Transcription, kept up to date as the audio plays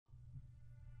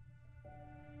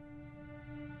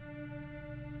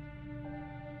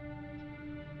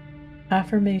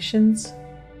Affirmations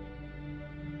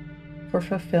for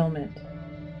fulfillment.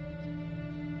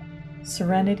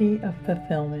 Serenity of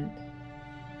fulfillment.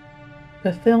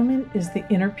 Fulfillment is the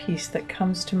inner peace that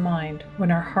comes to mind when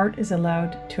our heart is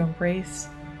allowed to embrace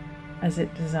as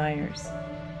it desires.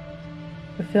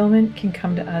 Fulfillment can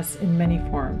come to us in many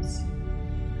forms.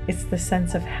 It's the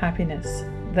sense of happiness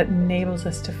that enables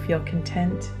us to feel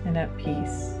content and at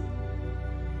peace.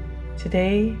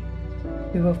 Today,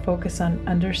 we will focus on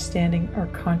understanding our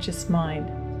conscious mind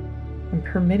and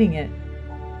permitting it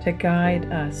to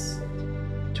guide us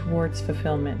towards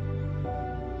fulfillment.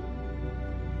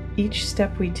 Each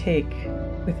step we take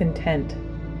with intent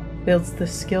builds the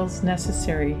skills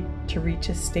necessary to reach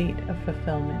a state of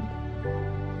fulfillment.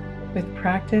 With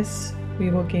practice, we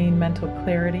will gain mental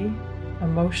clarity,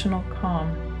 emotional calm,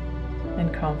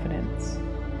 and confidence.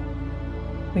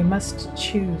 We must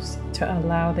choose to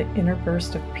allow the inner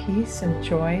burst of peace and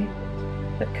joy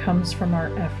that comes from our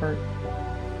effort.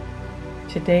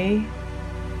 Today,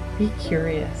 be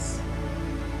curious.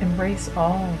 Embrace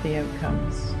all the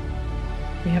outcomes.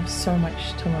 We have so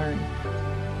much to learn.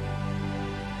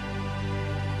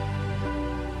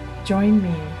 Join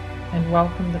me and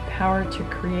welcome the power to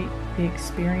create the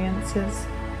experiences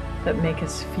that make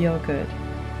us feel good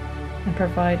and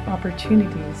provide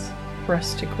opportunities for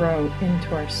us to grow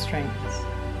into our strengths.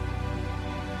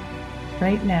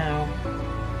 Right now,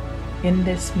 in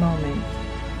this moment,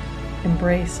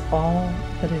 embrace all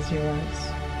that is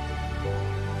yours.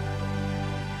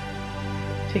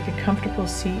 Take a comfortable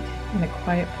seat in a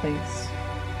quiet place.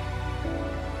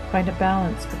 Find a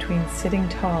balance between sitting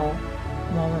tall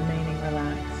while remaining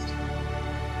relaxed.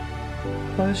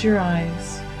 Close your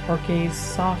eyes or gaze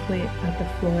softly at the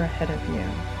floor ahead of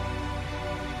you.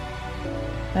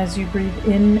 As you breathe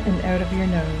in and out of your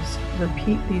nose,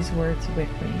 repeat these words with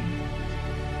me.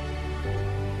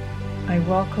 I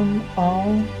welcome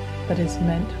all that is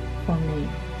meant for me.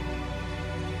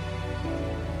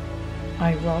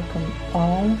 I welcome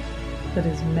all that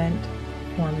is meant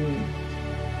for me.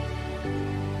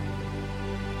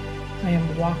 I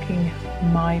am walking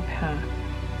my path.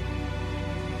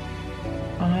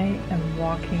 I am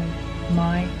walking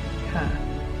my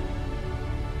path.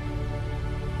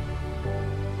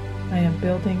 I am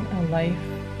building a life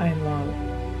I love.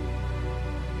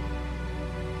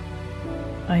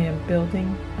 I am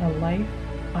building a life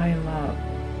I love.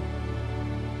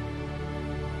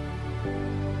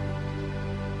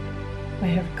 I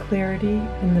have clarity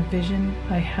in the vision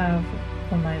I have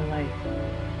for my life.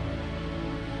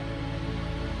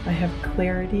 I have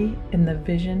clarity in the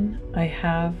vision I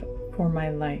have for my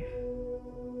life.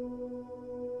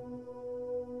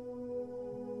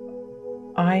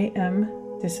 I am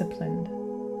disciplined.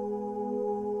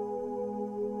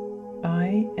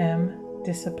 I am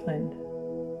disciplined.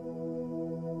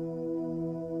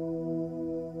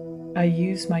 I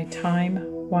use my time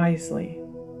wisely.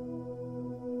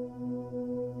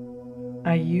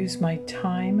 I use my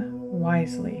time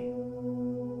wisely.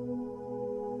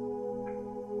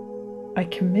 I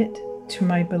commit to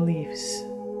my beliefs.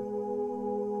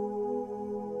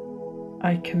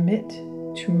 I commit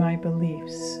to my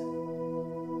beliefs.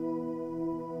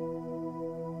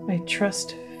 I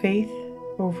trust faith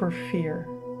over fear.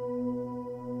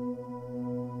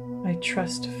 I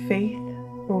trust faith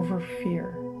over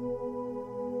fear.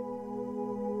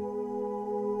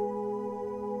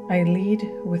 I lead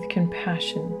with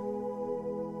compassion.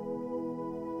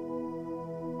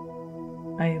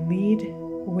 I lead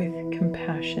with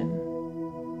compassion.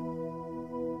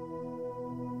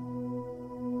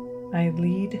 I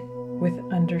lead with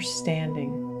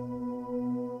understanding.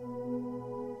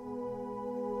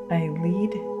 I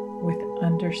lead with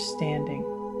understanding.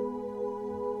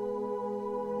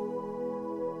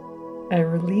 I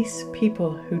release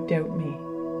people who doubt me.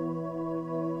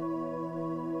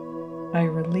 I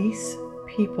release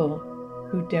people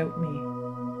who doubt me.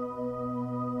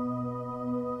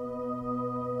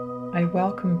 I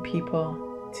welcome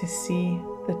people to see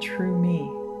the true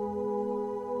me.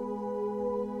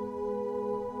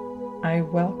 I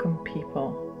welcome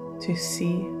people to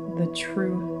see the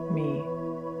true me.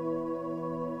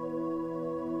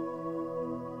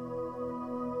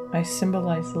 I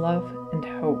symbolize love and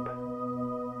hope.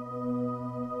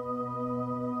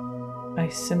 I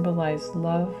symbolize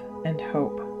love and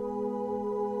hope.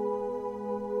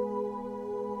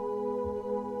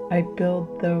 I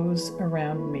build those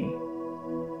around me.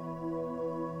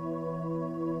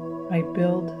 I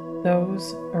build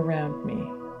those around me.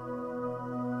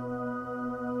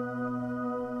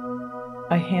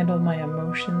 I handle my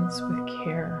emotions with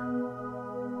care.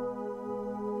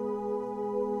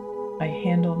 I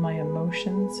handle my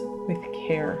emotions with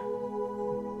care.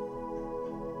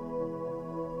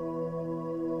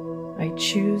 I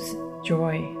choose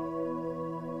joy.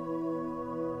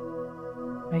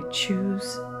 I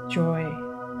choose joy.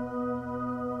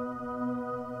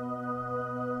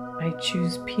 I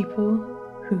choose people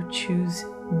who choose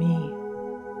me.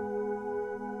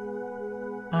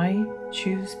 I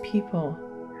choose people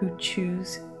who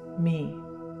choose me.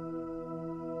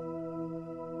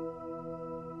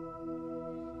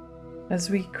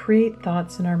 As we create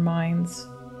thoughts in our minds,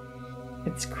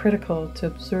 it's critical to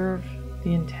observe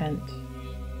the intent.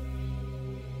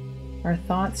 Our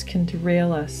thoughts can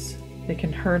derail us, they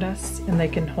can hurt us, and they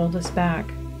can hold us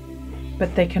back,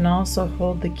 but they can also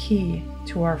hold the key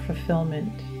to our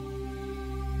fulfillment.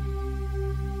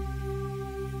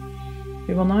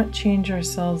 We will not change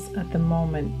ourselves at the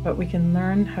moment, but we can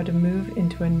learn how to move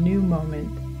into a new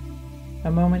moment,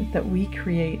 a moment that we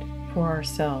create for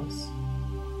ourselves.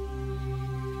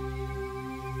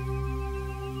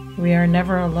 We are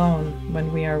never alone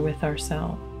when we are with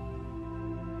ourselves.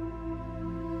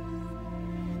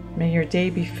 May your day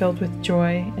be filled with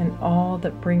joy and all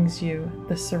that brings you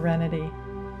the serenity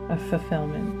of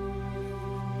fulfillment.